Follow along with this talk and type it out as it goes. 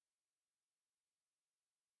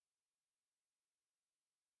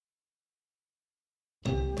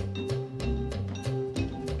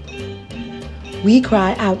We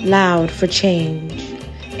cry out loud for change.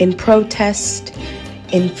 In protest,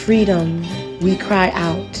 in freedom, we cry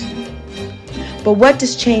out. But what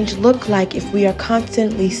does change look like if we are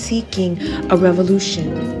constantly seeking a revolution,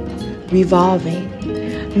 revolving,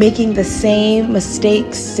 making the same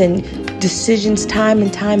mistakes and decisions time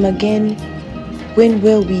and time again? When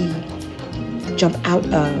will we jump out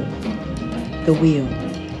of the wheel?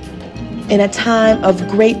 In a time of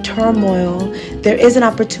great turmoil, there is an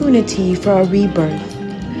opportunity for a rebirth,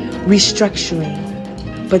 restructuring.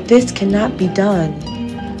 But this cannot be done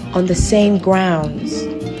on the same grounds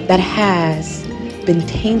that has been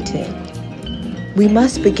tainted. We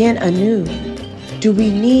must begin anew. Do we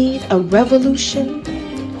need a revolution?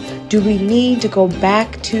 Do we need to go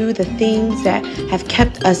back to the things that have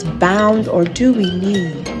kept us bound, or do we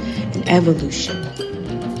need an evolution?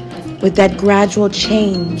 With that gradual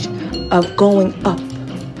change of going up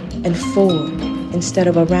and forward instead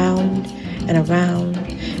of around and around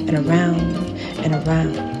and around and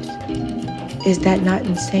around. Is that not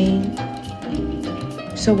insane?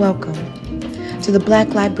 So welcome to the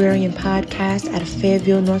Black Librarian Podcast out of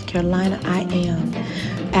Fayetteville, North Carolina. I am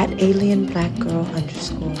at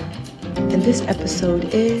 @AlienBlackGirl_. And this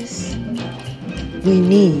episode is We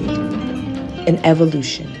Need an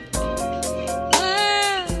Evolution.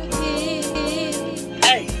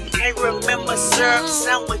 Remember syrup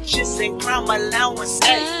sandwiches and crime allowance.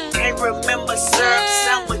 Can't remember syrup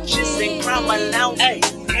sandwiches and crime allowance.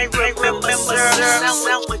 Can't remember syrup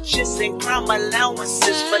sandwiches and crime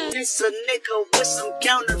allowances. Vanessa nigga with some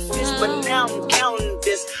counterfeits, but now I'm counting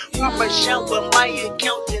this. Proper shower, my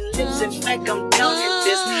accountant lives. In fact, I'm counting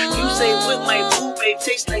this. You say with my boo babe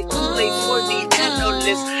tastes like Kool-Aid for the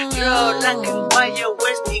analyst. Girl, I can buy your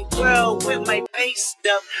Westie girl with my pay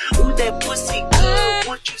stuff. Ooh, that pussy good.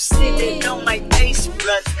 Won't you sit it on my taste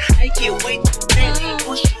buds? I get way too ready.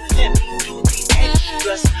 Once you let me do the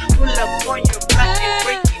extras, pull up on your block and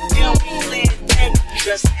break it down. We playing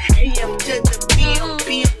Tetris. AM to the PM,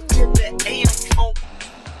 PM to the AM phone.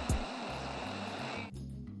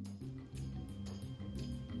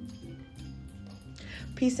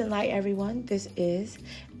 Peace and light, everyone. This is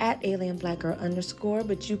at @AlienBlackGirl_,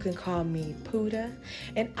 but you can call me Puda.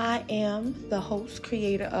 And I am the host,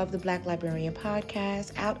 creator of the Black Librarian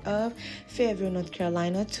Podcast out of Fayetteville, North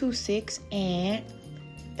Carolina, 26. And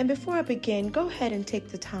before I begin, go ahead and take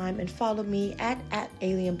the time and follow me at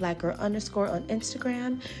 @AlienBlackGirl_ on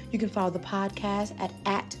Instagram. You can follow the podcast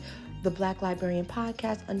at the Black Librarian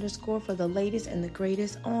Podcast _ for the latest and the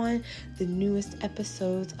greatest on the newest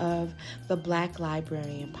episodes of the Black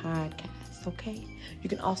Librarian Podcast, okay? You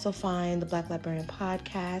can also find the Black Librarian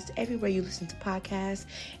Podcast everywhere you listen to podcasts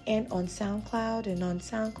and on SoundCloud. And on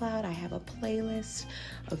SoundCloud, I have a playlist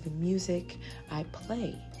of the music I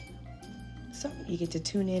play. So you get to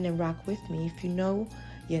tune in and rock with me. If you know,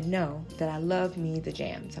 you know that I love me the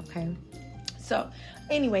jams, okay? So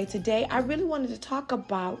anyway, today I really wanted to talk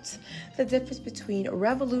about the difference between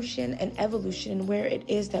revolution and evolution, where it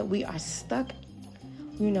is that we are stuck.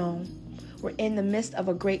 We're in the midst of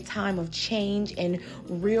a great time of change and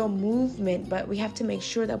real movement, but we have to make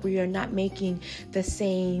sure that we are not making the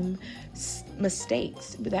same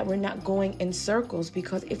mistakes, that we're not going in circles,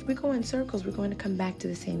 because if we go in circles, we're going to come back to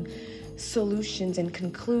the same solutions and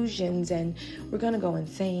conclusions, and we're going to go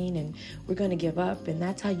insane and we're going to give up. And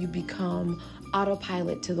that's how you become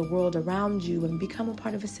autopilot to the world around you and become a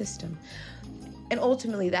part of a system. And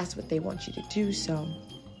ultimately, that's what they want you to do. So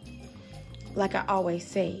like I always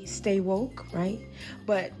say, stay woke, right?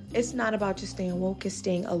 But it's not about just staying woke, it's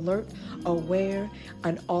staying alert, aware,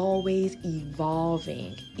 and always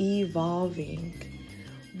evolving.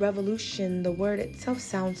 Revolution, the word itself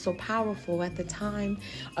sounds so powerful at the time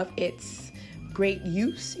of its great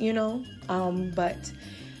use, but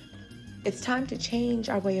it's time to change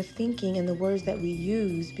our way of thinking and the words that we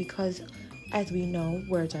use, because as we know,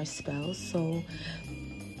 words are spells. So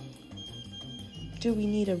do we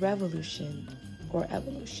need a revolution or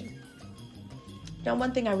evolution? Now,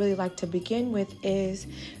 one thing I really like to begin with is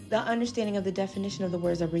the understanding of the definition of the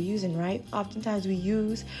words that we're using, right? Oftentimes we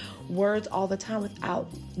use words all the time without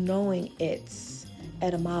knowing its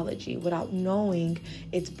etymology, without knowing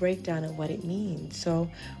its breakdown and what it means. So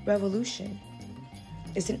revolution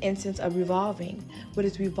is an instance of revolving. What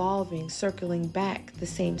is revolving? Circling back, the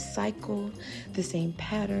same cycle, the same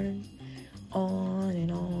pattern, on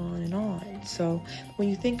and on and on. So when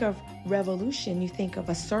you think of revolution, you think of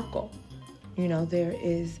a circle. There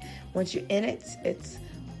is, once you're in it, it's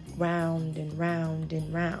round and round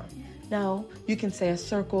and round. Now, you can say a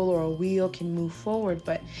circle or a wheel can move forward,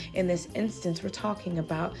 but in this instance, we're talking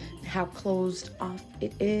about how closed off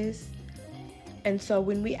it is And so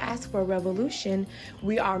when we ask for a revolution,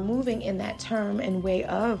 we are moving in that term and way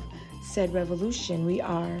of said revolution. We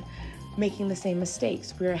are making the same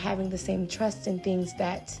mistakes. We are having the same trust in things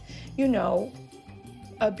that,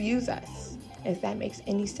 abuse us. If that makes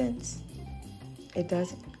any sense. It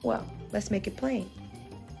doesn't. Well, let's make it plain.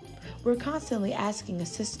 We're constantly asking a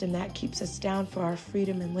system that keeps us down for our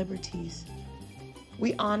freedom and liberties.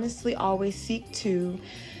 We honestly always seek to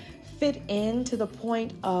fit in to the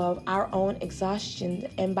point of our own exhaustion.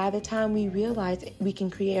 And by the time we realize we can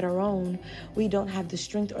create our own, we don't have the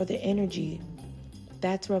strength or the energy.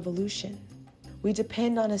 That's revolution. We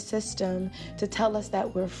depend on a system to tell us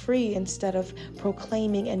that we're free instead of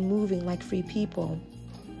proclaiming and moving like free people.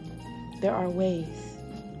 There are ways.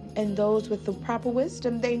 And those with the proper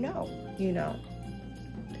wisdom, they know.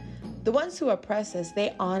 The ones who oppress us,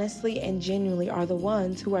 they honestly and genuinely are the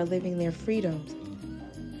ones who are living their freedoms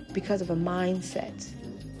because of a mindset,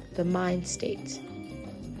 the mind state.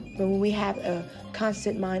 But when we have a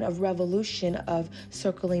constant mind of revolution, of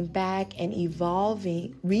circling back and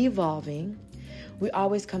revolving, we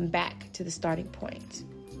always come back to the starting point.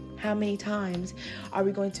 How many times are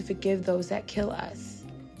we going to forgive those that kill us?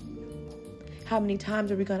 How many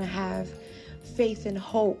times are we going to have faith and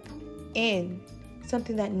hope in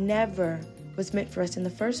something that never was meant for us in the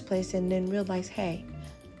first place, and then realize, hey,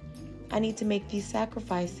 I need to make these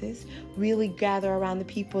sacrifices, really gather around the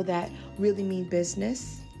people that really mean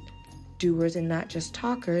business, doers and not just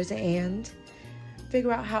talkers, and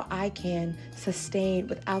figure out how I can sustain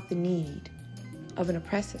without the need of an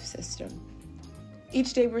oppressive system.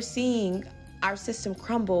 Each day we're seeing our system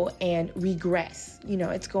crumble and regress.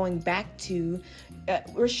 It's going back to,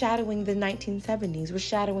 we're shadowing the 1970s, we're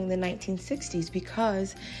shadowing the 1960s,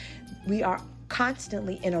 because we are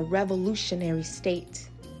constantly in a revolutionary state.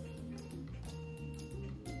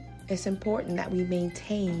 It's important that we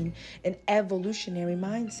maintain an evolutionary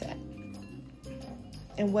mindset.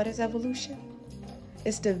 And what is evolution?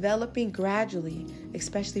 It's developing gradually,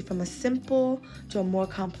 especially from a simple to a more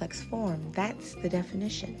complex form. That's the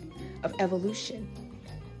definition of evolution.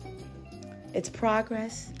 It's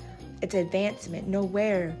progress, it's advancement.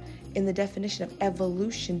 Nowhere in the definition of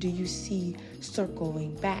evolution do you see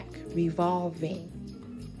circling back, revolving.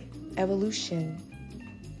 Evolution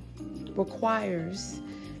requires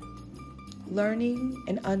learning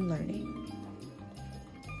and unlearning.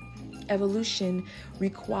 Evolution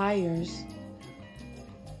requires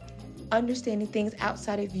understanding things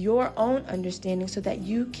outside of your own understanding so that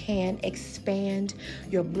you can expand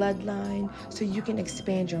your bloodline, so you can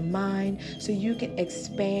expand your mind, so you can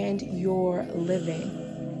expand your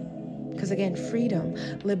living. Because again, freedom,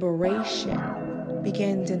 liberation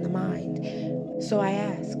begins in the mind. So I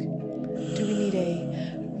ask, do we need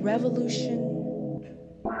a revolution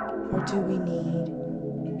or do we need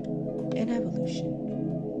an evolution?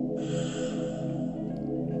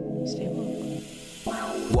 Stay woke.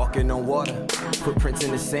 Walking on water, footprints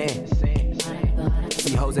in the sand.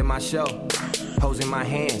 See hoes in my show, hoes in my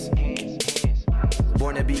hands.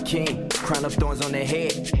 Born to be king, crown of thorns on their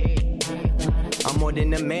head. I'm more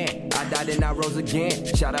than a man, I died and I rose again.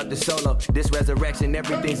 Shout out to Solo, this resurrection,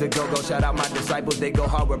 everything's a go-go. Shout out my disciples, they go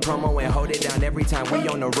hard with promo and hold it down every time we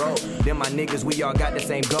on the road. Them my niggas, we all got the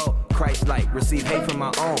same goal. Christ-like, receive hate from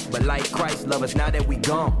my own, but like Christ love us now that we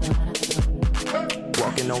gone.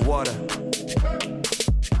 Walking on water,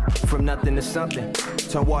 from nothing to something,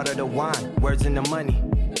 turn water to wine, words into money.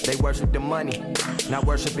 They worship the money, not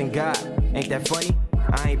worshiping God. Ain't that funny?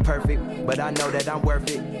 I ain't perfect, but I know that I'm worth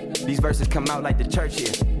it. These verses come out like the church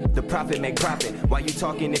here. The prophet make profit. Why you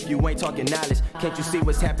talking if you ain't talking knowledge? Can't you see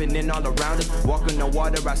what's happening all around us? Walking on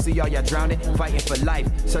water, I see all y'all drowning. Fighting for life,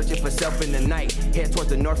 searching for self in the night. Head towards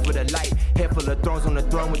the north for the light. Head full of thrones on the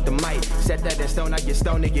throne with the might. Set that in stone, I get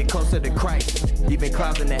stoned to get closer to Christ. Even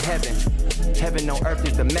clouds in the heaven. Heaven on earth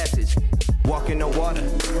is the message. Walking on water,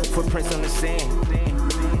 footprints on the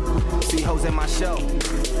sand. See hoes in my show,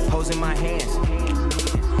 hoes in my hands.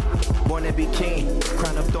 Born to be king,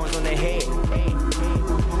 crown of thorns on their head.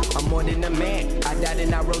 I'm more than a man, I died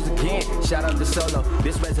and I rose again. Shout out to Solo,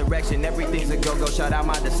 this resurrection, everything's a go-go. Shout out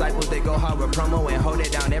my disciples, they go hard with promo and hold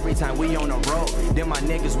it down every time we on the road. Them my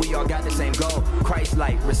niggas, we all got the same goal.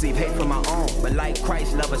 Christ-like, receive hate from my own, but like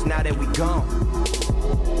Christ love us now that we gone.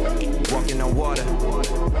 Walking on water.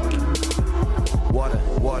 Water,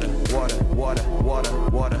 water, water, water, water,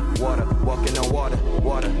 water, water, walking on water,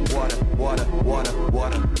 water, water, water, water,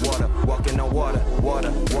 water, water, walking on water,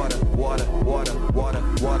 water, water, water, water, water,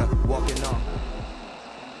 water, walking on.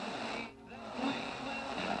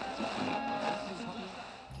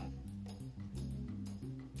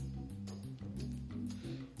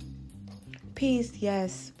 Peace,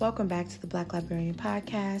 yes. Welcome back to the Black Librarian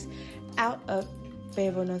Podcast. Out of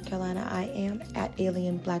Fayetteville, North Carolina, I am at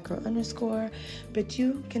 @AlienBlackGirl_, but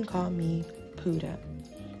you can call me Puda.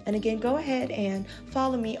 And again, go ahead and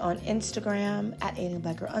follow me on Instagram at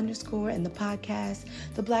 @AlienBlackGirl_ and the podcast,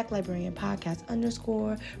 the Black Librarian Podcast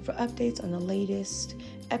 _ for updates on the latest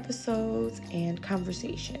episodes and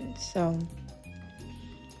conversations. So,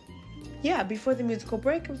 yeah, before the musical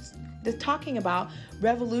break, the talking about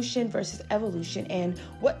revolution versus evolution and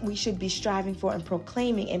what we should be striving for and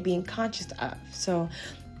proclaiming and being conscious of. So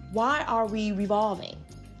why are we revolving?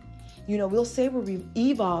 We'll say we're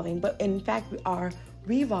evolving, but in fact we are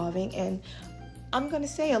revolving. And I'm going to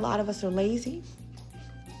say a lot of us are lazy.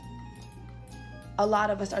 A lot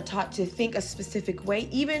of us are taught to think a specific way.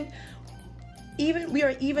 Even we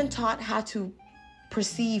are even taught how to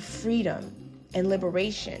perceive freedom and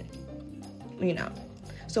liberation,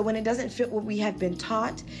 So when it doesn't fit what we have been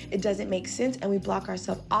taught, it doesn't make sense, and we block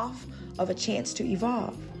ourselves off of a chance to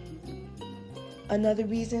evolve. Another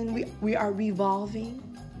reason we are revolving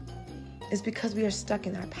is because we are stuck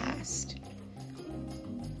in our past.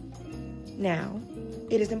 Now,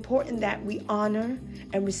 it is important that we honor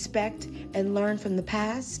and respect and learn from the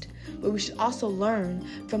past, but we should also learn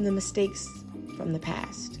from the mistakes from the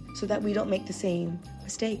past so that we don't make the same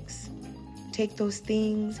mistakes. Take those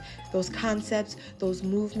things, those concepts, those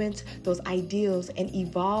movements, those ideals, and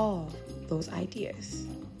evolve those ideas.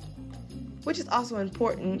 Which is also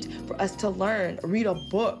important for us to learn, read a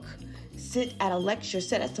book, sit at a lecture,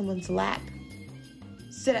 sit at someone's lap,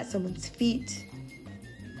 sit at someone's feet,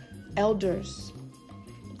 elders,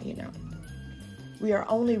 We are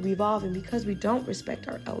only revolving because we don't respect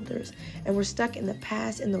our elders, and we're stuck in the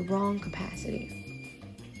past in the wrong capacity.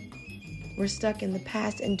 We're stuck in the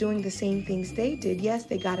past and doing the same things they did. Yes,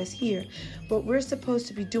 they got us here, but we're supposed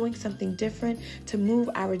to be doing something different to move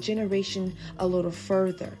our generation a little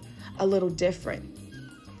further, a little different.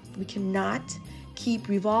 We cannot keep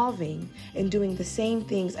revolving and doing the same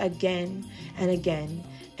things again and again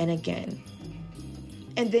and again,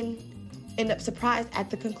 and then end up surprised at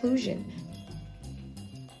the conclusion.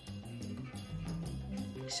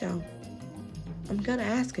 So, I'm gonna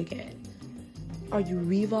ask again, are you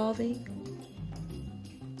revolving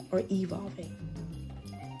or evolving?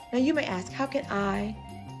 Now you may ask, how can I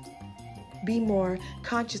be more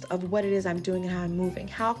conscious of what it is I'm doing and how I'm moving?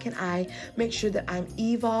 How can I make sure that I'm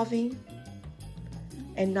evolving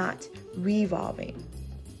and not revolving?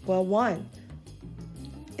 Well, one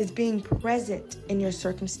is being present in your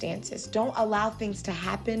circumstances. Don't allow things to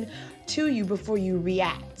happen to you before you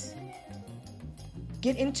react.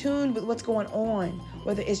 Get in tune with what's going on,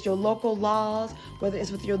 whether it's your local laws, whether it's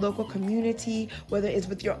with your local community, whether it's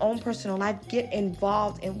with your own personal life. Get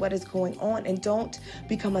involved in what is going on, and don't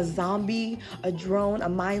become a zombie, a drone, a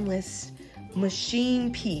mindless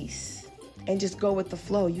machine piece and just go with the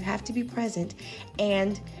flow. You have to be present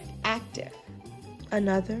and active.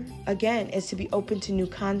 Another, again, is to be open to new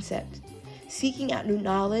concepts. Seeking out new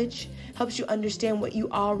knowledge helps you understand what you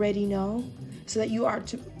already know so that you are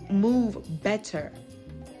to move better,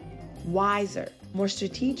 wiser, more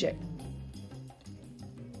strategic.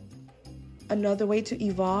 Another way to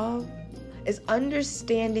evolve is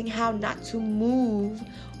understanding how not to move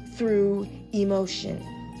through emotion.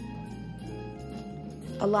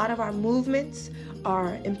 A lot of our movements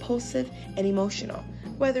are impulsive and emotional,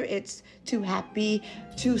 whether it's too happy,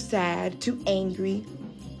 too sad, too angry.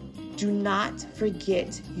 Do not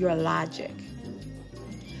forget your logic.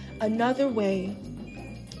 Another way,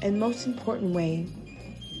 and most important way,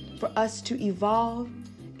 for us to evolve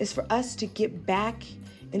is for us to get back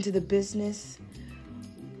into the business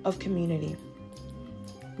of community.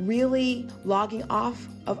 Really logging off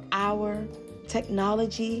of our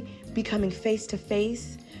technology, becoming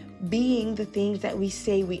face-to-face, being the things that we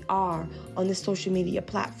say we are on the social media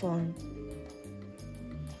platform.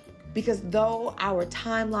 Because though our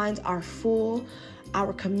timelines are full,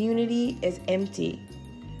 our community is empty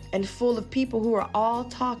and full of people who are all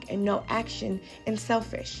talk and no action and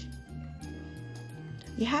selfish.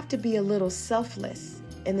 You have to be a little selfless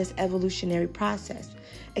in this evolutionary process,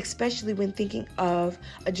 especially when thinking of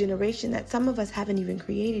a generation that some of us haven't even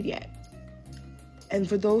created yet. And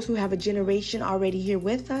for those who have a generation already here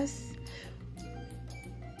with us,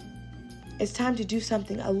 it's time to do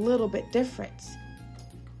something a little bit different.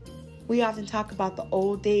 We often talk about the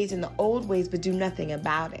old days and the old ways, but do nothing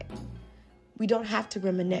about it. We don't have to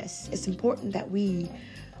reminisce. It's important that we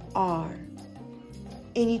are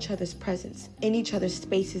in each other's presence, in each other's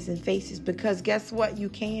spaces and faces, because guess what? You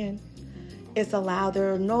can. It's allowed.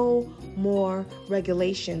 There are no more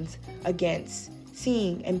regulations against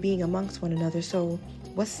seeing and being amongst one another. So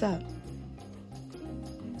what's up?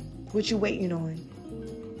 What you waiting on?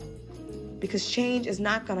 Because change is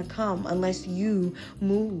not going to come unless you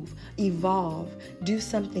move, evolve, do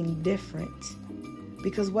something different.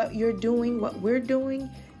 Because what you're doing, what we're doing,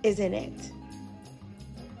 isn't it.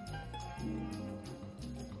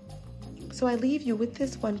 So I leave you with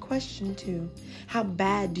this one question too. How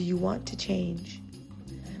bad do you want to change?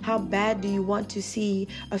 How bad do you want to see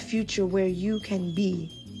a future where you can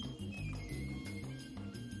be?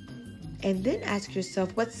 And then ask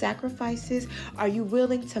yourself, what sacrifices are you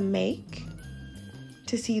willing to make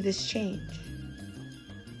to see this change?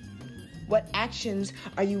 What actions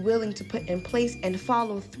are you willing to put in place and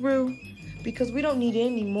follow through? Because we don't need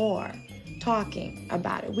any more talking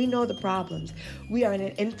about it. We know the problems. We are in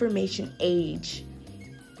an information age.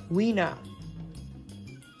 We know.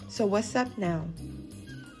 So what's up now?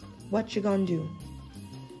 What you gonna do?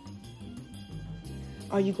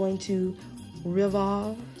 Are you going to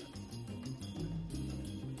revolve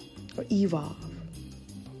or evolve?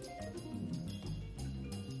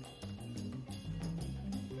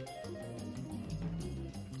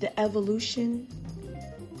 The evolution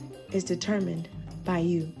is determined by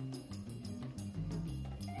you.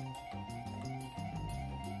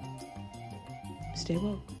 Stay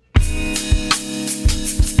woke.